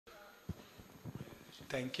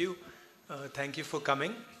Thank you. Thank you for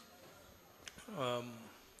coming.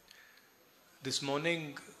 This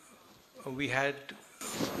morning we had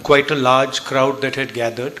quite a large crowd that had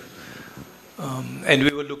gathered, and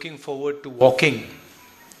we were looking forward to walking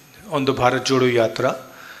on the Bharat Jodo Yatra.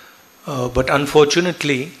 But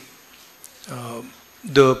unfortunately,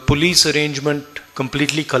 the police arrangement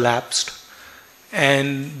completely collapsed,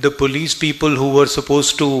 and the police people who were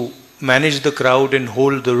supposed to manage the crowd and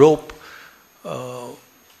hold the rope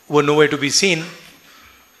were nowhere to be seen.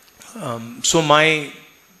 So my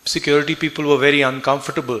security people were very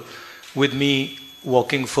uncomfortable with me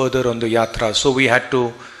walking further on the yatra. So we had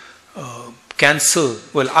to cancel,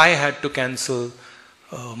 I had to cancel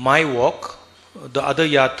my walk. The other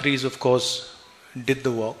yatris, of course, did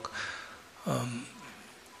the walk.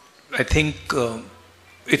 I think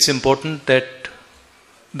it's important that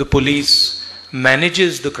the police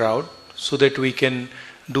manages the crowd so that we can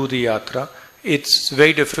do the yatra. It's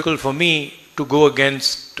very difficult for me to go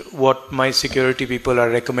against what my security people are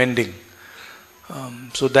recommending.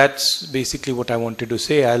 So that's basically what I wanted to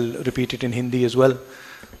say. I'll repeat it in Hindi as well.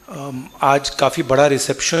 आज काफ़ी बड़ा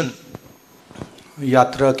reception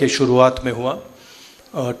यात्रा के शुरुआत में हुआ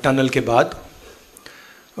tunnel के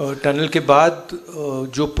बाद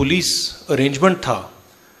जो पुलिस अरेंजमेंट था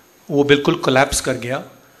वो बिल्कुल कोलैप्स कर गया,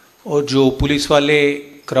 और जो पुलिस वाले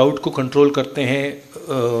क्राउड को कंट्रोल करते हैं,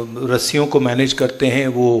 रस्सियों को मैनेज करते हैं,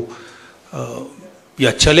 वो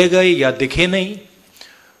या चले गए या दिखे नहीं.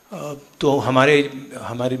 तो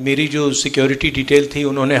मेरी जो सिक्योरिटी डिटेल थी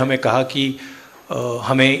उन्होंने हमें कहा कि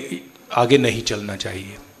हमें आगे नहीं चलना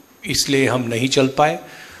चाहिए, इसलिए हम नहीं चल पाए.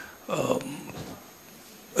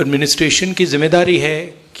 एडमिनिस्ट्रेशन की जिम्मेदारी है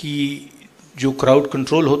कि जो क्राउड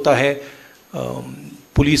कंट्रोल होता है,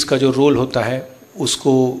 पुलिस का जो रोल होता है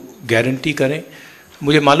उसको गारंटी करें.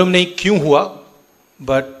 मुझे मालूम नहीं क्यों हुआ,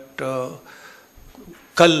 बट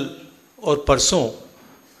कल और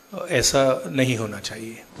परसों ऐसा नहीं होना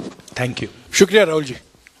चाहिए. Thank you. शुक्रिया राहुल जी,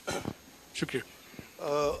 शुक्रिया.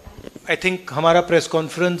 आई थिंक हमारा प्रेस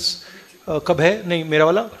कॉन्फ्रेंस कब है? नहीं, मेरा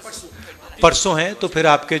वाला परसों है, तो फिर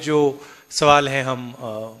आपके जो सवाल हैं हम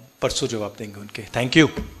परसों जवाब देंगे उनके. Thank you.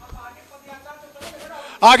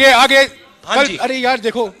 आगे हाँ जी. अरे यार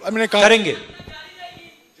देखो, मैंने कहा करेंगे.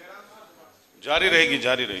 जारी रहेगी.